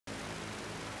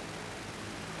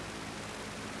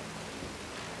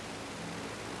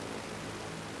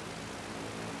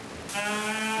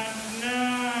And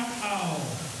now.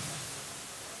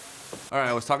 All right,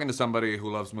 I was talking to somebody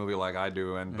who loves movie like I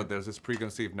do, but there's this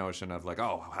preconceived notion of like,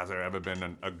 oh, has there ever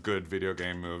been a good video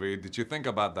game movie? Did you think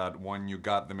about that when you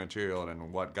got the material,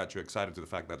 and what got you excited to the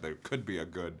fact that there could be a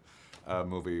good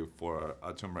movie for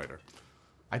Tomb Raider?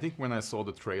 I think when I saw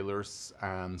the trailers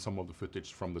and some of the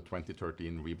footage from the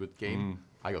 2013 reboot game,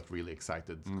 I got really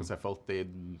excited because I felt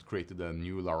they'd created a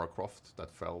new Lara Croft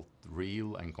that felt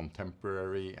real and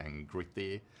contemporary and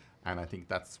gritty. And I think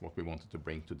that's what we wanted to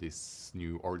bring to this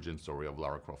new origin story of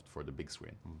Lara Croft for the big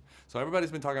screen. So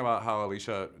everybody's been talking about how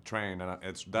Alicia trained, and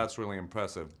that's really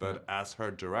impressive. But as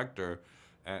her director,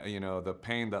 you know, the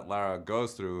pain that Lara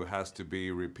goes through has to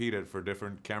be repeated for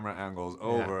different camera angles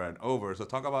over and over. So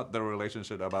talk about the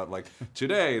relationship about like,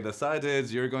 today the side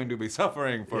is you're going to be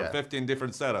suffering for 15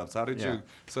 different setups. How did you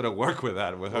sort of work with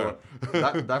that with her?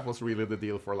 That was really the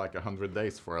deal for like 100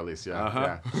 days for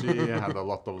Alicia. Yeah, she had a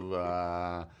lot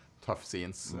of tough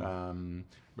scenes,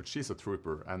 but she's a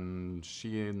trooper, and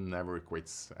she never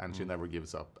quits, and she never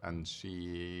gives up, and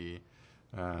she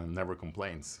never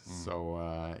complains.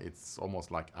 So it's almost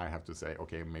like I have to say,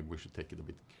 okay, maybe we should take it a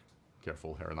bit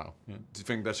careful here now. Do you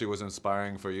think that she was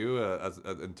inspiring for you as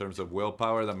in terms of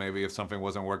willpower, that maybe if something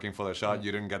wasn't working for the shot,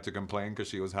 you didn't get to complain because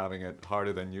she was having it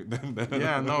harder than you?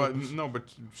 Yeah, no, but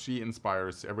she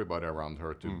inspires everybody around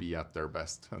her to be at their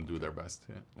best and do their best.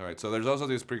 Yeah. All right, so there's also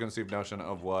this preconceived notion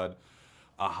of what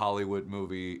a Hollywood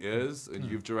movie is, and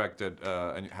you've directed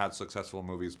and had successful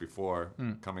movies before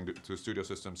coming to studio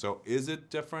systems. So is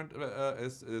it different?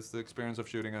 Is the experience of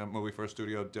shooting a movie for a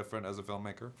studio different as a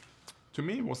filmmaker? To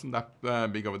me, it wasn't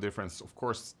that big of a difference. Of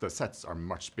course, the sets are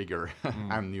much bigger,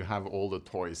 and you have all the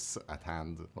toys at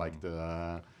hand, like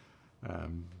the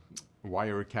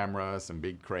wire cameras and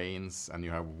big cranes, and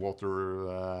you have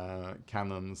water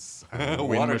cannons, and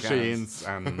wind machines,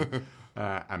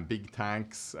 and big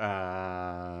tanks.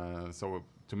 So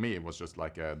to me, it was just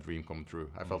like a dream come true.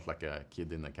 I felt like a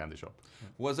kid in a candy shop.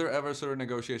 Was there ever sort of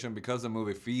negotiation, because the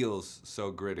movie feels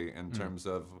so gritty in terms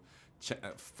of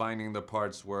finding the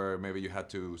parts where maybe you had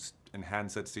to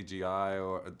enhance it CGI,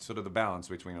 or sort of the balance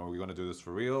between, are we going to do this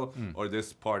for real, or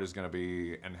this part is going to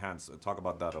be enhanced? Talk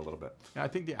about that a little bit. Yeah, I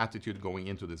think the attitude going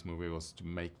into this movie was to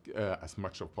make as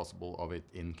much as possible of it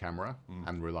in camera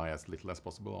and rely as little as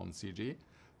possible on CG.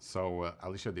 So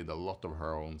Alicia did a lot of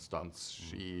her own stunts.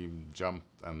 She jumped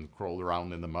and crawled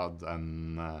around in the mud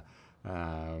and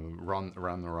run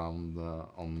around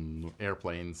on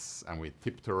airplanes, and we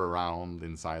tipped her around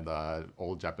inside an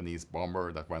old Japanese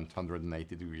bomber that went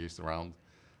 180 degrees around,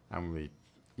 and we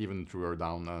even threw her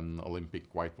down an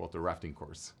Olympic whitewater rafting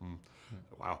course.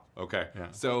 Wow. Okay. Yeah.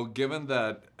 So given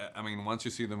that, I mean, once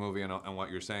you see the movie and what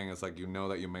you're saying, it's like you know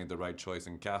that you made the right choice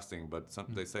in casting, but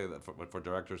they say that for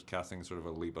directors, casting is sort of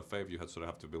a leap of faith. You sort of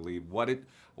have to believe.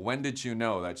 When did you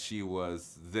know that she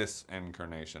was this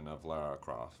incarnation of Lara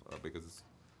Croft? Because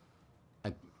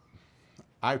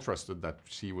I trusted that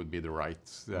she would be the right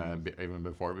even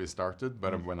before we started,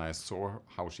 but when I saw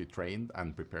how she trained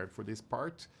and prepared for this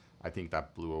part, I think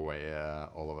that blew away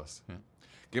all of us. Yeah.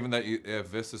 Given that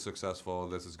if this is successful,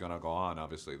 this is going to go on,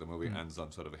 obviously. The movie ends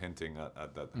on sort of hinting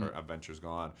at that her adventures go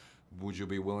on. Would you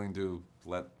be willing to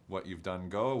let what you've done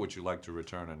go? Or would you like to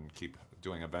return and keep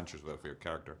doing adventures with your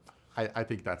character? I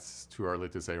think that's too early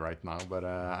to say right now, but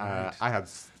I had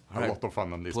a lot of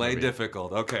fun on this movie. Play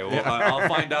difficult. Okay, well, I'll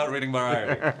find out reading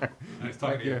Variety. Nice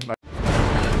talking to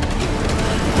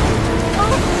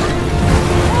you.